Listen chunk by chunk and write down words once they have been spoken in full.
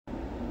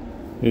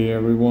Hey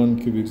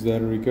everyone, Cubics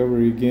Data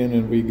Recovery again,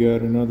 and we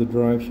got another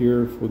drive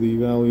here for the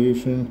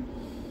evaluation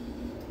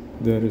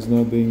that is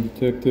not being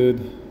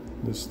detected.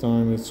 This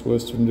time it's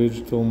Western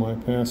Digital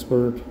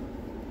MyPassport,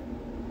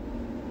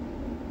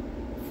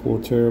 4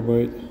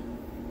 terabyte.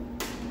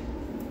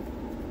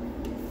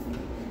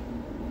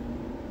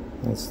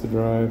 That's the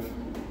drive.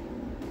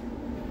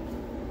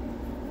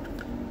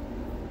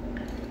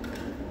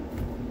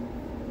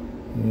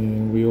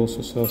 And we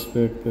also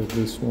suspect that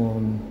this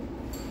one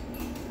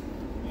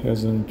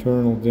has an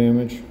internal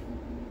damage,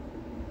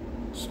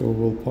 so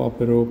we'll pop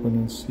it open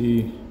and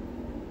see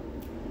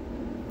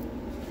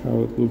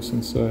how it looks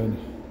inside.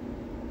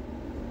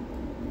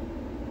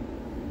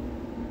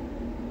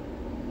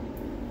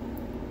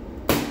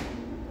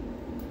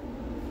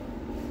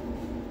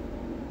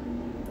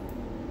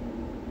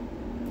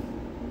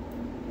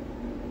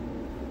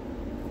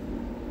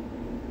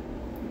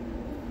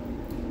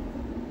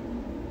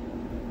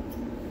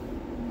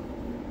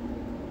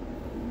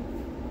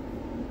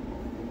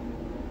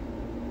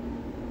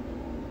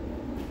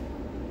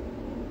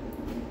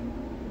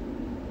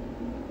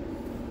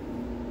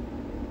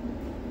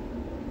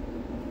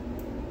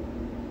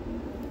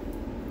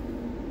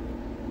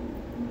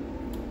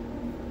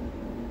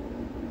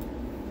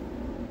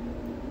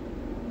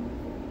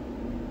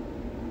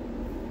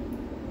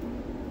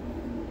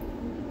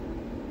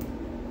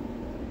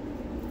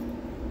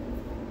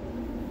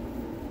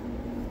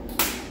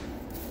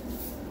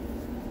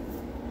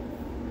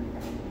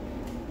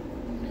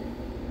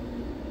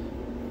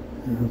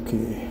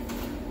 Okay.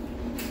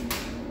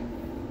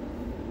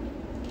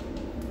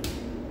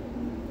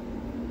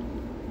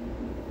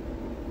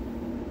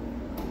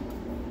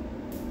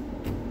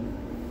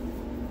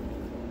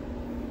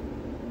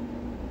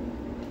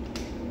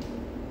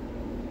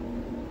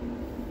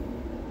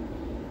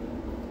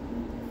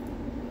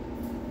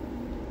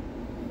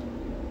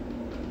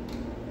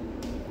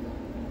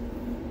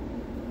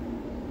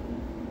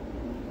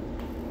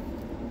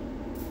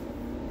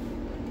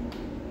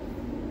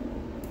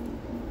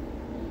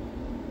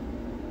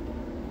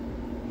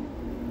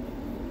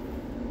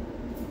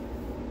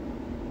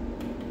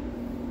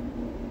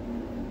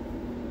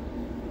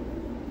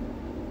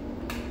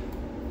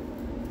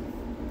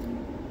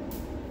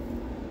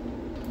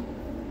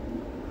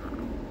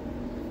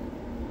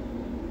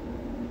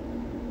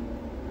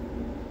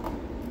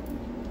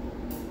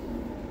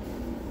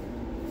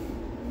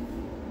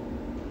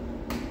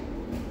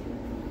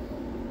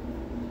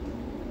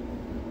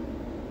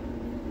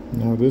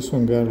 Now this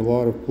one got a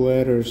lot of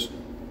platters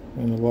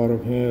and a lot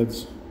of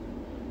heads.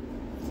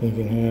 I think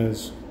it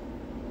has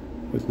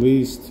at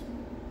least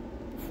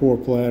 4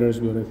 platters,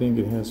 but I think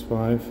it has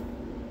 5.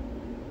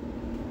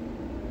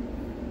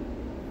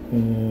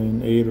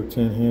 And 8 or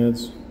 10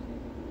 heads.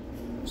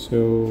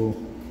 So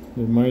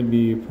there might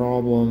be a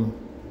problem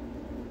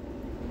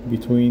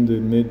between the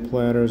mid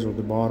platters or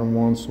the bottom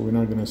ones, so we're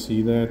not going to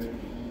see that.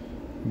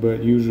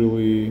 But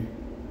usually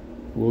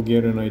we'll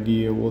get an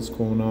idea of what's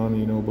going on,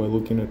 by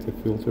looking at the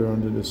filter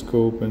under the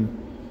scope and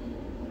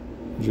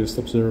just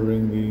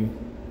observing the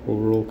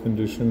overall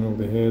condition of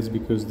the heads,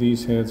 because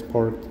these heads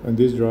parked on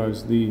these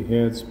drives, the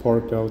heads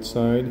parked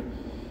outside,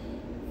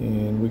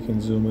 and we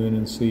can zoom in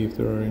and see if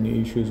there are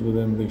any issues with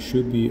them. They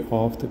should be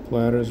off the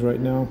platters right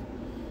now,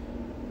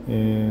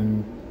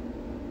 and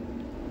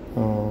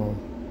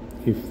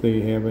if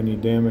they have any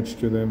damage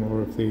to them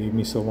or if they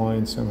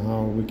misalign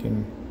somehow,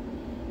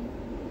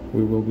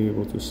 we will be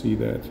able to see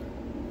that.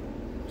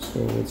 So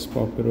let's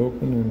pop it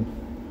open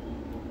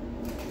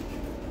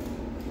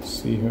and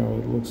see how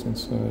it looks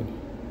inside.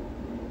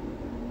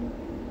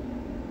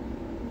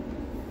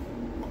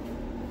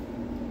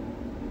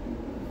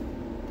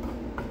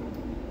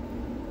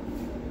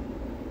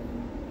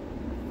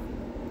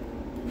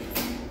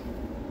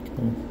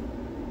 Okay.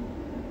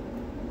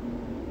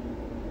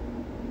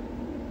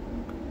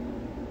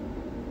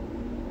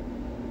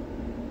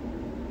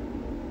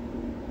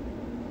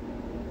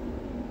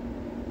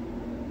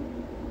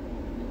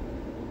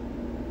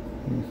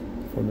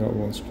 Forgot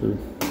one screw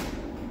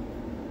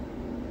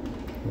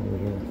over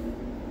here.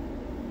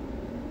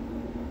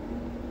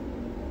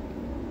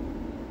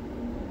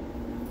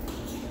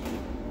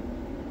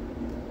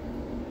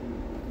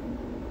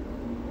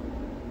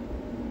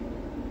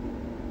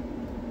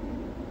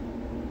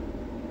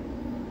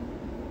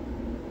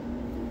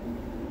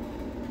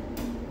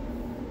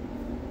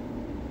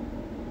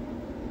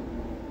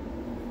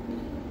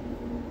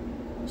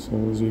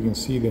 So as you can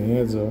see, the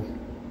heads are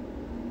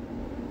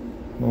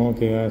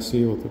okay. I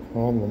see what the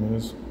problem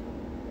is.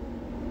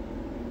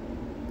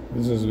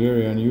 This is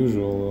very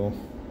unusual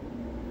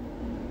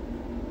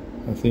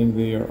though. I think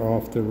they are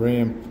off the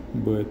ramp,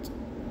 but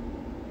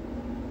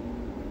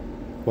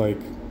like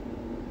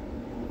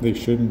they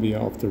shouldn't be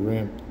off the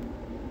ramp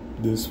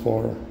this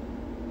far.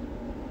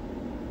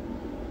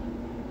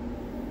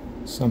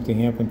 Something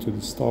happened to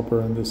the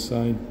stopper on this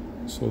side,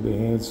 so the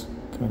heads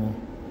kind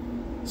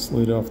of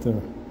slid off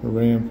the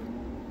ramp.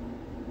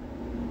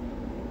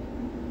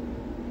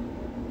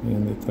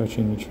 and they're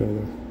touching each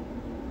other.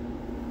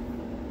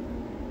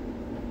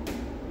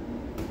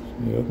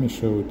 Yeah, let me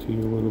show it to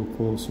you a little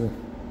closer.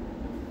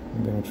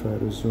 I'm gonna try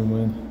to zoom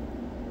in.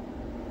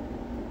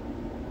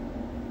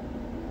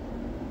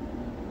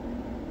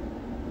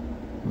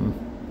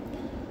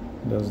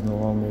 Doesn't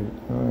allow me.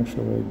 Oh,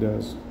 actually, it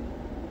does.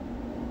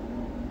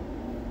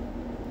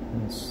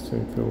 Let's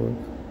take a look.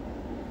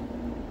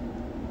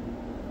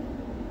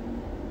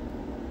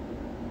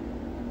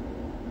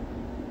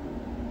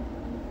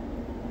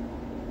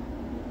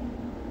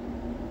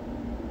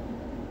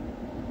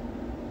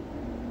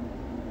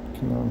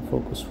 Come on,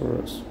 focus for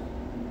us.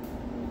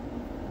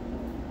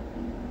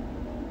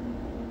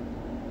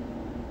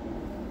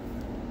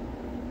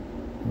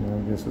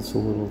 I guess it's a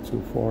little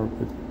too far,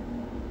 but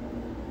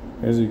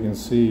as you can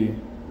see,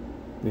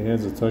 the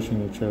heads are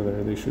touching each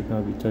other. They should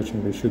not be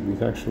touching. They should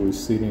be actually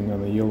sitting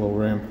on the yellow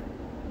ramp.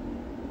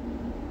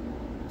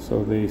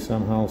 So they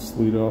somehow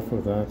slid off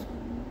of that.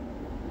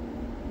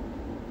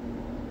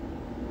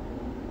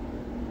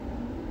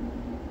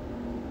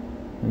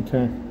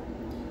 Okay.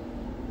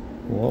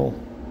 Well,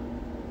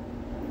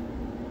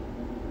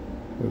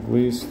 at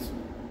least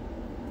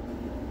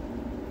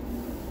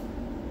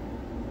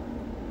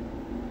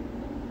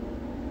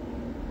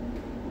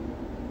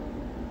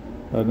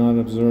I'm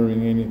not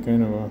observing any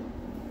kind of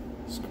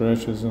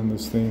scratches on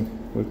this thing.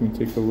 Let me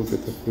take a look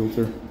at the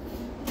filter.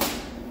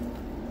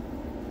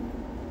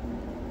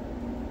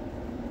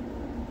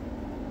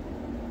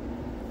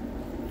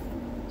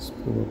 Let's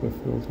pull up a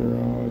filter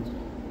out.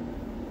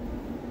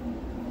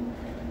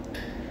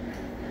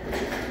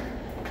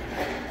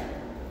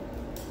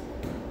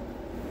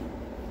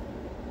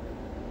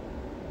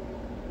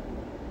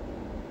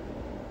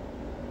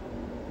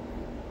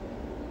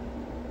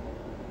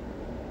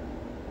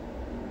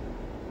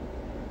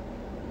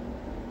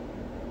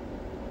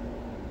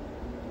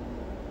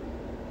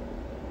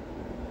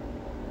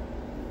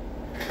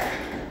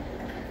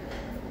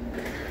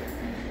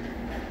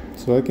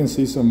 So I can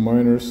see some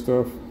minor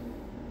stuff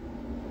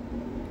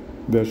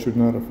that should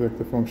not affect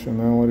the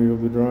functionality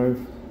of the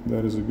drive.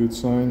 That is a good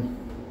sign.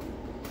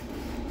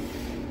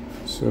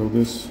 So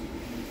this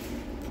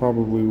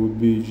probably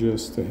would be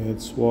just a head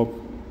swap,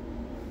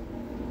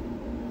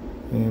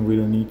 and we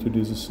don't need to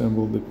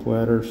disassemble the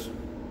platters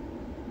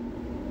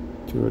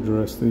to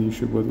address the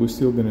issue, but we're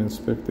still going to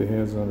inspect the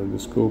heads under the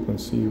scope and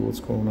see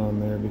what's going on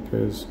there,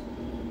 because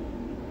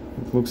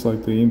it looks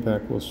like the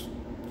impact was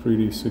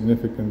pretty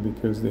significant,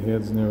 because the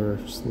heads never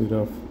slid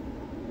off.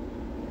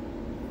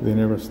 They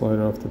never slide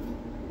off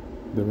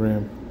the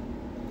ramp.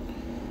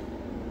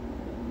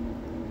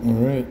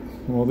 Alright,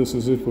 well, this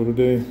is it for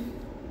today.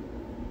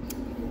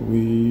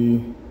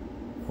 We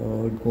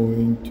are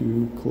going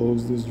to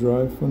close this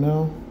drive for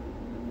now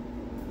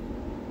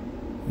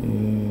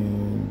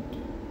and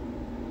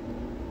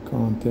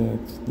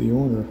contact the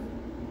owner,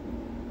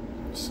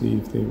 see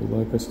if they would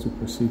like us to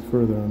proceed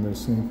further on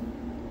this thing.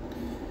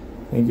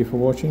 Thank you for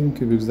watching.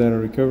 Kubiks Data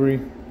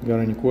Recovery. Got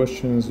any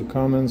questions or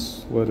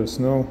comments, let us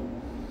know.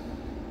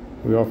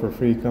 We offer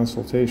free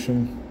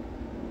consultation.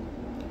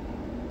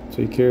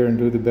 Take care and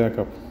do the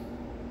backup.